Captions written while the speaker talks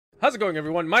How's it going,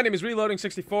 everyone? My name is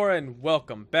Reloading64 and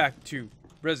welcome back to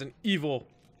Resident Evil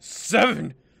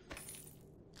 7.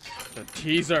 The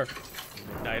teaser.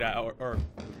 Night Hour, or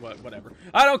whatever.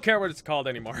 I don't care what it's called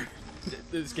anymore.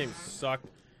 This game sucked.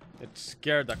 It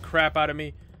scared the crap out of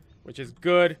me, which is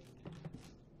good.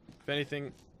 If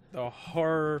anything, the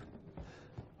horror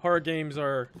games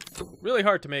are really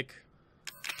hard to make.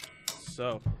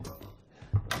 So,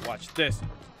 watch this.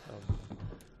 Oh,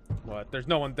 what? There's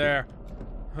no one there.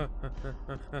 I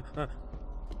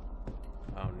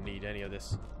don't need any of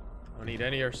this. I don't need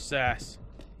any of your sass.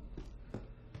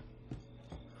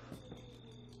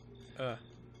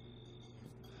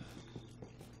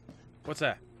 What's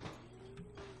that?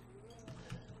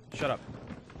 Shut up.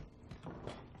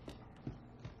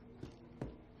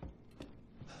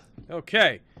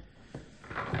 Okay.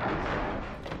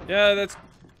 Yeah, that's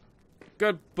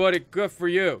good, buddy. Good for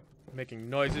you. Making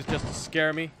noises just to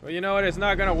scare me. Well, you know what? It's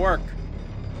not gonna work.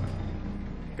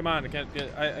 Come on, I can't.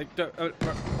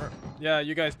 Yeah,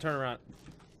 you guys turn around.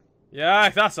 Yeah,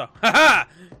 I thought so. Haha!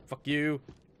 Fuck you.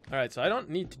 Alright, so I don't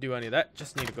need to do any of that.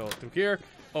 Just need to go through here.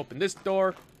 Open this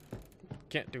door.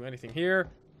 Can't do anything here.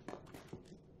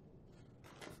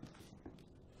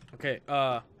 Okay,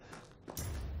 I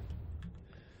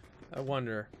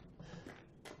wonder.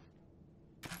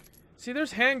 See,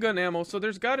 there's handgun ammo, so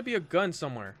there's got to be a gun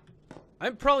somewhere. I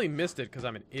probably missed it because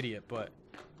I'm an idiot, but...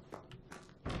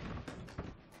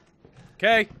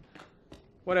 Okay.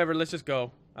 Whatever, let's just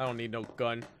go. I don't need no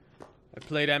gun. I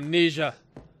played Amnesia.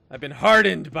 I've been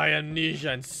hardened by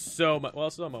Amnesia and Soma. Well,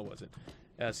 Soma wasn't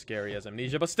as scary as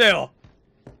Amnesia, but still.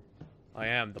 I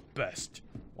am the best.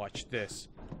 Watch this.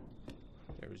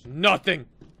 There's nothing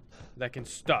that can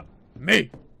stop me.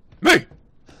 Me!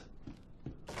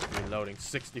 Reloading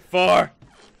 64.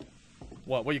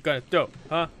 What are you gonna do?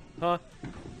 Huh?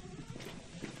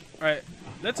 Alright,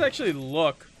 let's actually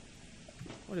look.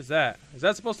 What is that? Is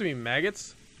that supposed to be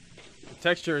maggots? The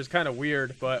texture is kind of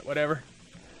weird, but whatever.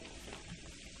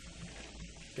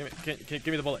 Give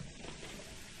me the bullet.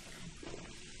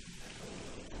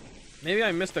 Maybe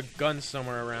I missed a gun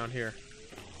somewhere around here.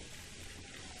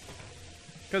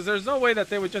 Because there's no way that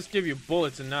they would just give you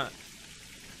bullets and not...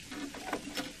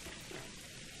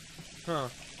 Huh.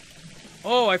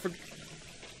 Oh, I forgot.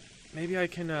 Maybe I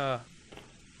can,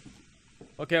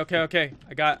 Okay.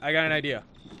 I got an idea.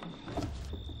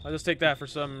 I'll just take that for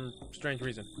some strange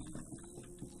reason.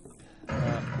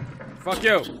 Fuck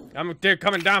you! They're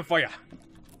coming down for you!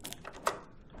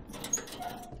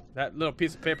 That little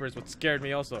piece of paper is what scared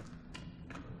me also.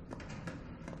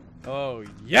 Oh,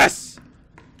 yes!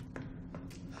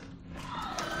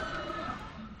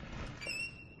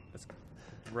 That's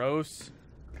gross.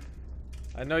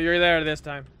 I know you're there this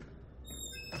time.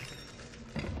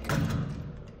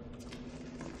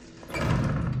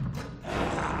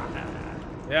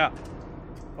 Yeah.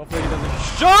 Hopefully he doesn't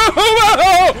show.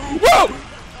 Whoa!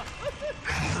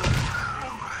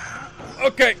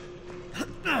 Okay.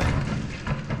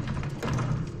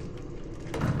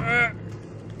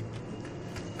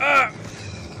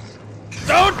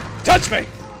 Don't touch me.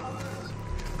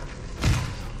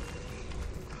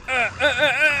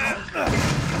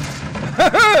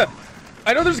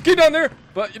 I know there's a key down there,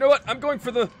 but you know what? I'm going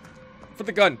for the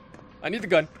gun. I need the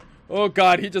gun. Oh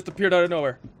God, he just appeared out of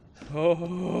nowhere.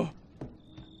 Oh,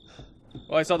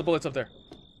 I saw the bullets up there.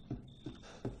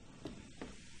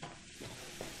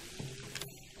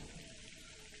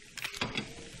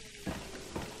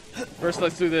 First,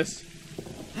 let's do this.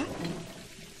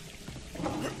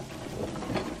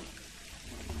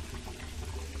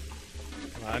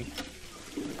 Come on.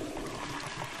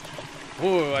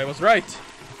 Ooh, I was right.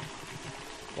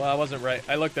 Well, I wasn't right.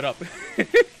 I looked it up.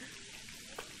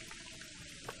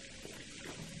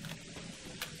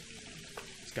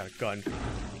 He's got a gun.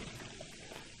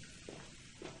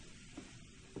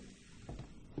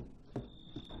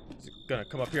 He's gonna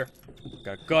come up here.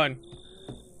 Got a gun.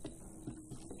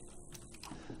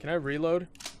 Can I reload?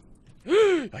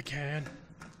 I can.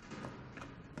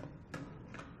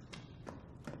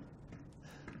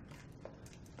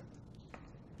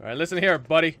 Alright, listen here,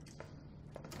 buddy.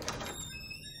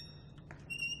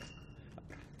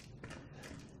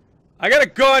 I got a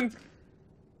gun!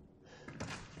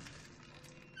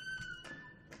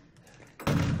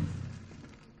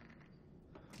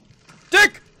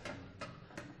 Dick!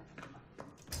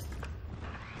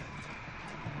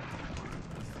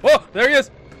 Oh, there he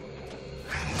is!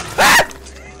 Ah!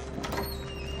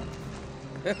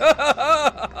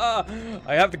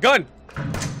 I have the gun!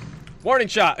 Warning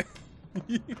shot!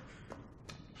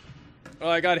 Oh,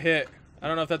 I got hit. I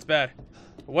don't know if that's bad.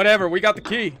 But whatever, we got the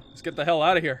key. Let's get the hell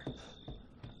out of here.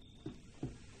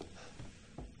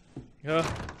 Oh,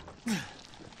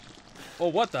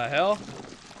 what the hell?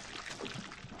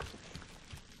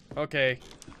 Okay.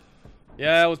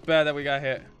 Yeah, it was bad that we got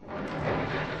hit.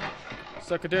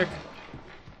 Suck a dick.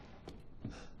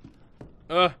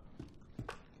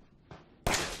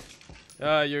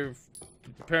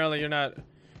 Apparently you're not.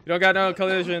 You don't got no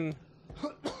collision.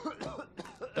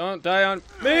 Don't die on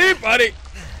me, buddy.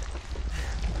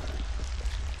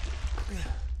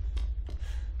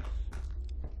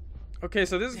 Okay,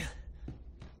 so this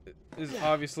is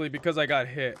obviously because I got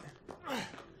hit.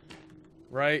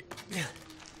 Right?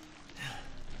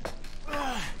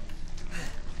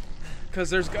 Because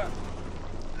there's got...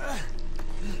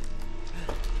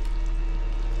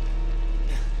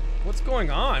 What's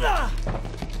going on?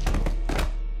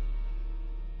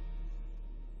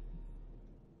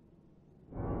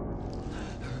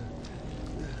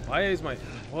 Why is my...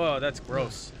 Whoa, that's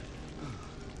gross.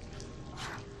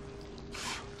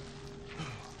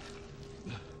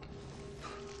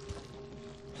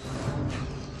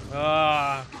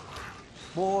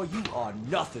 Boy, you are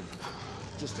nothing.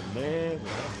 Just a man with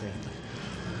a family.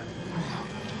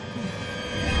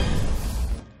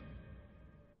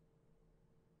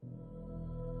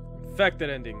 Infected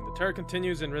ending. The terror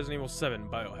continues in Resident Evil 7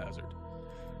 Biohazard.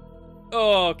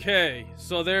 Okay,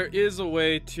 so there is a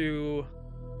way to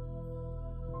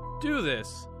do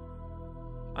this.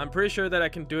 I'm pretty sure that I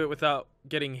can do it without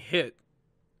getting hit.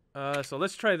 So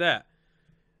let's try that.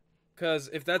 Because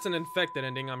if that's an infected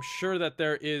ending, I'm sure that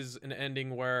there is an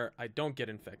ending where I don't get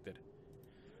infected.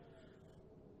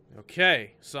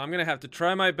 Okay, so I'm gonna have to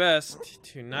try my best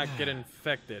to not get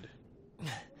infected.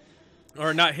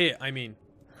 Or not hit, I mean.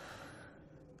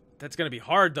 That's gonna be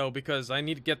hard though, because I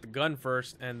need to get the gun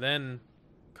first and then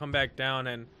come back down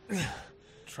and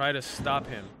try to stop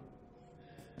him.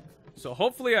 So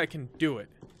hopefully I can do it.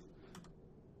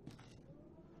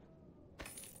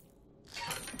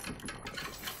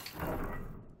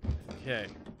 Okay.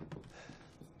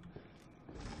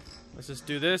 Let's just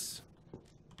do this.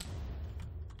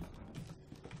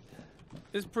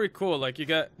 It's pretty cool. Like you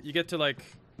get to like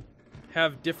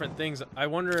have different things. I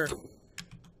wonder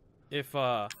if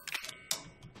you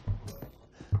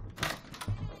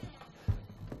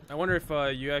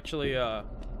actually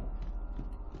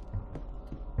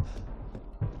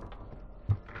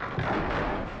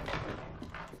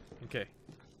Okay.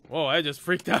 Whoa, I just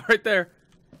freaked out right there.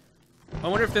 I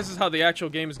wonder if this is how the actual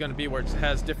game is going to be, where it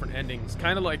has different endings.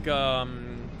 Kind of like,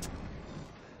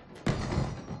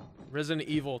 Resident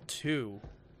Evil 2.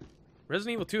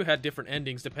 Resident Evil 2 had different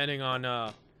endings depending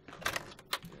on,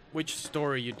 which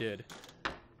story you did.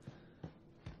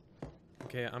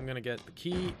 Okay, I'm going to get the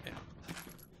key.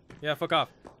 Yeah, fuck off.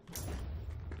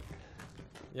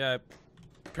 Yeah, I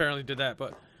apparently did that,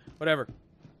 but whatever.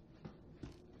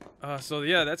 So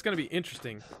yeah, that's going to be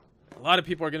interesting. A lot of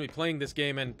people are going to be playing this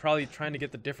game and probably trying to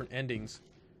get the different endings.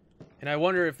 And I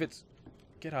wonder if it's...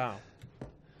 Get out.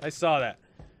 I saw that.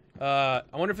 I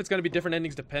wonder if it's going to be different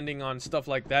endings depending on stuff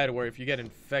like that, where if you get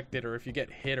infected or if you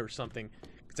get hit or something.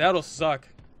 Because that'll suck.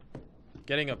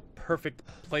 Getting a perfect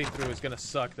playthrough is going to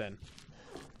suck then.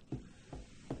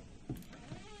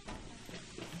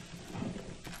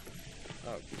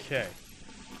 Okay.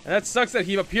 And that sucks that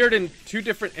he appeared in 2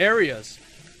 different areas.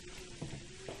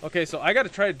 Okay, so I gotta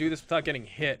try to do this without getting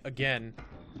hit again.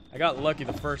 I got lucky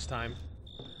the first time.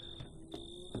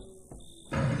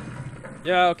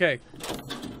 Yeah, okay.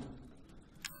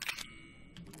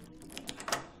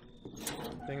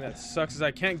 Thing that sucks is I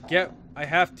can't get... I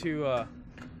have to,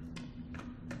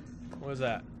 what was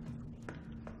that?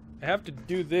 I have to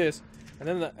do this, and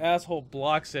then the asshole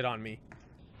blocks it on me.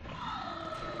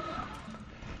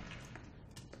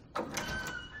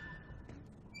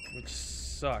 Which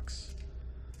sucks.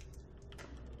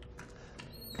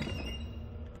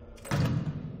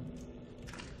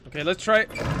 Okay, let's try it.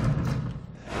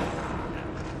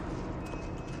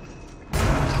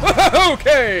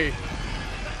 Okay!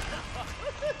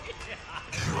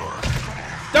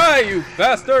 Die, you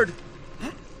bastard!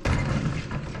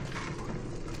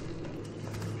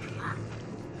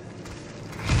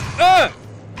 Ah!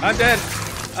 I'm dead.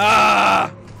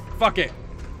 Ah! Fuck it.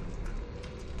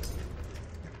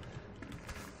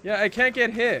 Yeah, I can't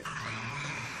get hit.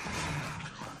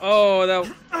 Oh, that...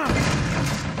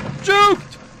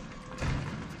 Juked!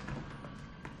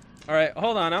 Alright,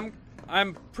 hold on.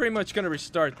 I'm pretty much gonna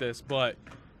restart this, but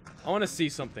I want to see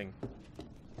something.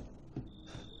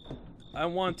 I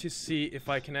want to see if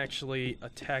I can actually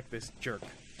attack this jerk.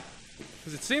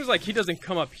 Because it seems like he doesn't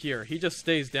come up here. He just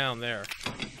stays down there.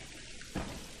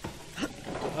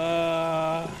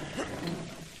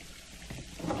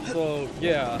 So,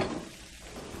 yeah.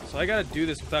 So I gotta do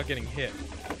this without getting hit.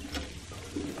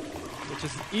 which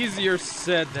is easier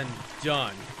said than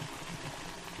done.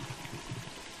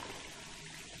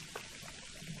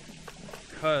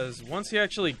 Because once he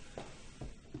actually...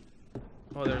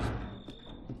 Oh, there's...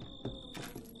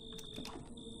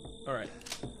 Alright.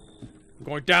 I'm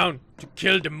going down to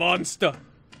kill the monster.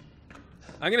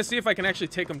 I'm gonna see if I can actually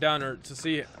take him down, or to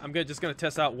see... I'm just gonna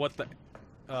test out what the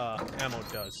ammo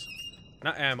does.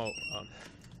 Not ammo,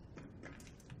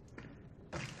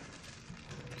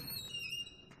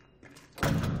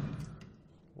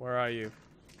 Where are you?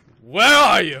 Where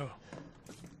are you?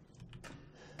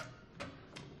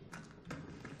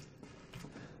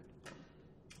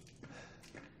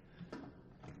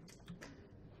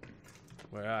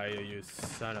 Where are you, you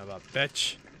son of a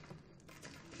bitch?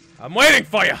 I'm waiting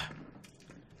for you!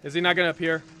 Is he not gonna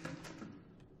appear?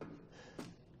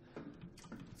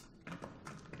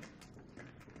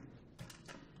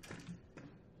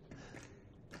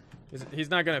 He's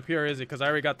not gonna appear, is he? Because I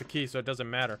already got the key, so it doesn't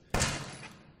matter.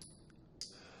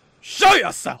 Show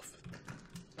yourself!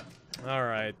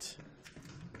 Alright.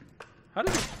 How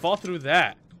did he fall through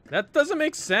that? That doesn't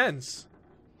make sense.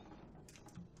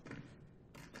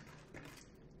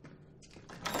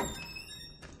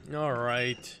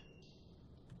 Alright.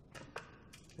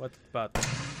 What about that?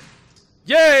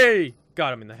 Yay!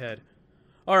 Got him in the head.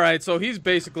 Alright, so he's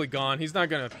basically gone. He's not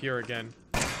gonna appear again.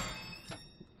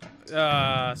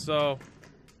 So...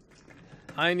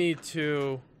 I need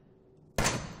to...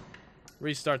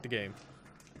 restart the game.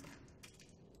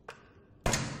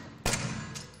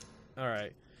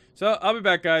 Alright. So, I'll be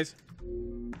back, guys.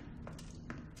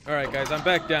 Alright, guys, I'm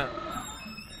back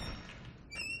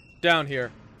down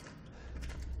here.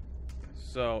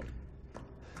 So...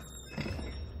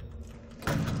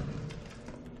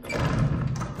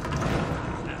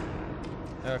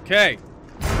 Okay.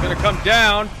 I'm gonna come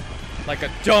down like a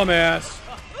dumbass.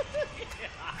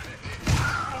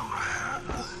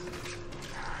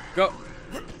 Go.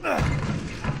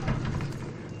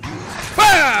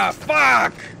 Ah,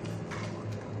 fuck!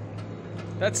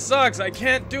 That sucks. I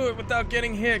can't do it without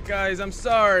getting hit, guys. I'm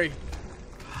sorry.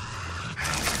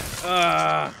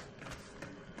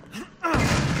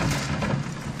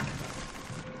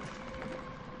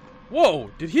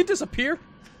 Whoa, did he disappear?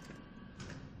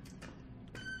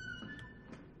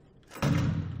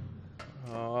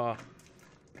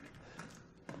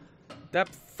 That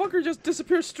fucker just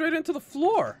disappeared straight into the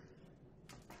floor.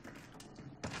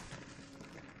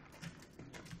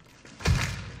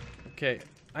 Okay,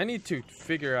 I need to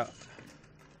figure out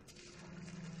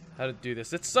how to do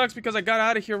this. It sucks because I got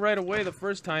out of here right away the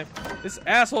first time. This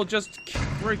asshole just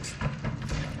breaks.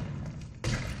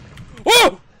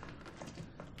 Whoa!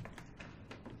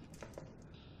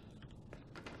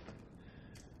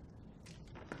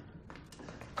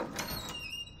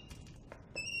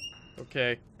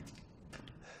 Okay.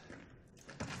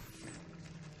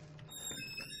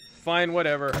 Fine,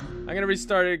 whatever. I'm gonna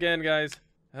restart it again, guys.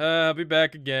 I'll be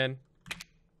back again.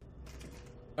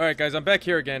 Alright, guys, I'm back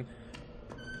here again.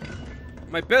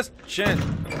 My best chance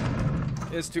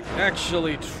is to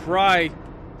actually try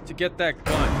to get that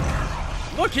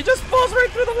gun. Look, he just falls right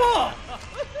through the wall!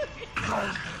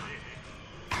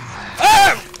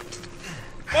 Ah!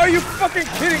 Are you fucking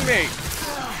kidding me?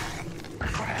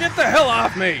 Get the hell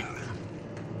off me!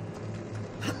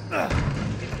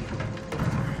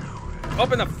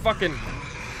 Open the fucking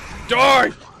door!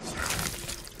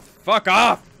 Fuck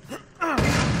off!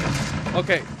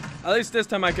 Okay, at least this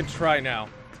time I can try now.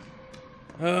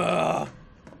 That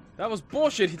was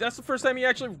bullshit. That's the first time he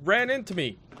actually ran into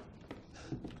me.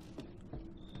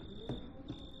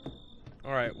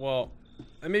 Alright, well,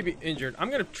 I may be injured.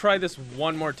 I'm gonna try this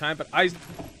one more time, but I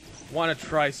want to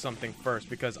try something first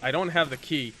because I don't have the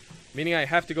key, meaning I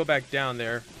have to go back down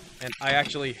there and I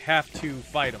actually have to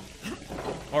fight him.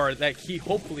 Or that he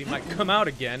hopefully might come out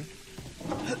again.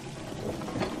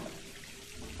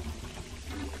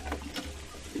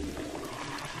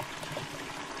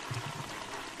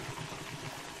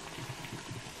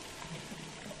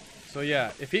 So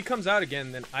yeah, if he comes out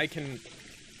again, then I can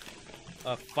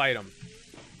fight him.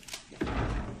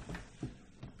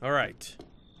 Alright.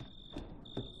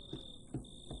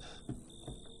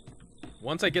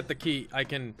 Once I get the key, I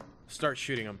can start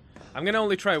shooting him. I'm gonna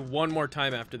only try one more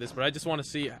time after this, but I just want to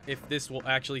see if this will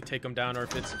actually take him down or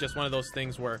if it's just one of those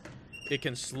things where it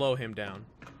can slow him down.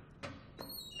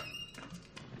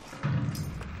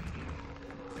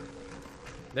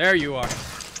 There you are.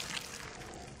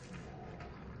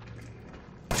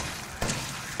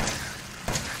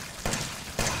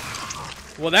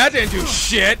 Well, that didn't do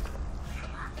shit.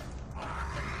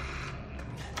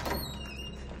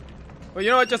 Well, you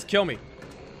know what? Just kill me.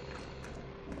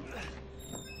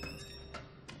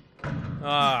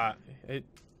 I'm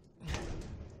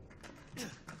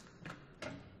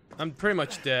pretty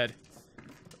much dead.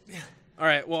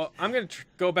 Alright, well, I'm gonna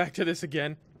go back to this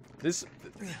again. This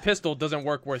pistol doesn't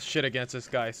work worth shit against this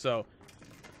guy, so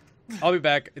I'll be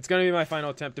back. It's gonna be my final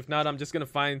attempt. If not, I'm just gonna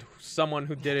find someone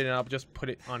who did it and I'll just put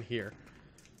it on here.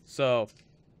 So,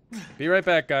 be right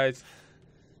back, guys.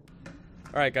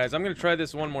 Alright, guys, I'm gonna try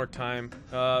this one more time.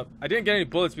 I didn't get any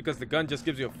bullets because the gun just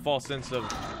gives you a false sense of...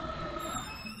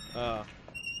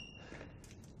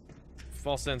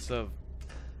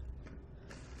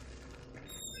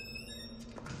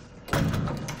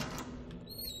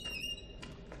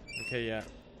 Okay, yeah.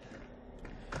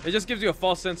 It just gives you a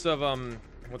false sense of,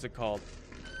 what's it called?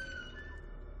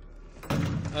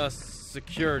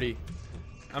 Security.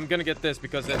 I'm gonna get this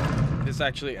because this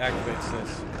actually activates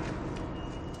this.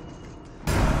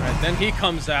 Alright, then he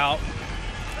comes out.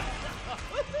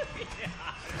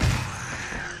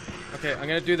 Okay, I'm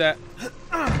gonna do that.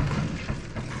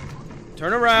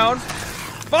 Turn around.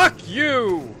 Fuck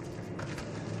you!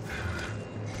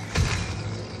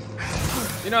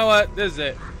 You know what? This is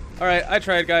it. Alright, I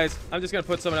tried, guys. I'm just gonna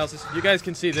put someone else's. You guys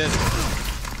can see this.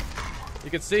 You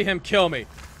can see him kill me.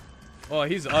 Oh,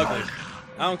 he's ugly.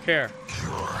 I don't care.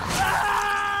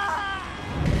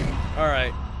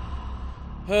 Alright.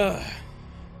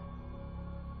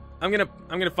 I'm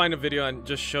gonna find a video and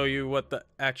just show you what the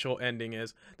actual ending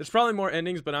is. There's probably more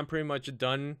endings, but I'm pretty much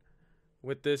done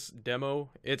with this demo.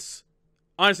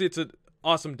 Honestly, it's an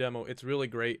awesome demo. It's really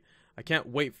great. I can't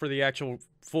wait for the actual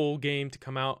full game to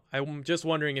come out. I'm just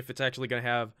wondering if it's actually going to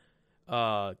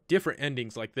have different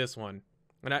endings like this one.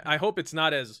 And I hope it's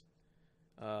not as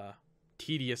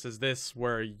tedious as this,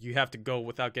 where you have to go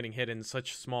without getting hit in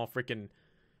such small freaking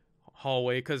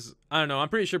hallway. Because, I don't know, I'm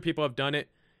pretty sure people have done it.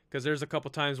 Because there's a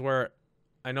couple times where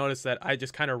I noticed that I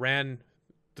just kind of ran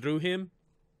through him.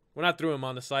 Well, not through him,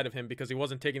 on the side of him, because he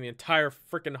wasn't taking the entire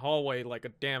freaking hallway like a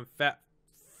damn fat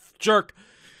jerk.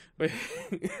 But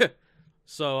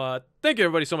so, thank you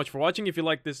everybody so much for watching. If you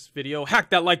like this video, hack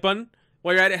that like button.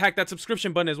 While you're at it, hack that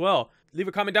subscription button as well. Leave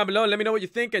a comment down below and let me know what you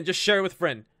think, and just share it with a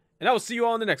friend. And I will see you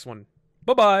all in the next one.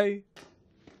 Bye-bye.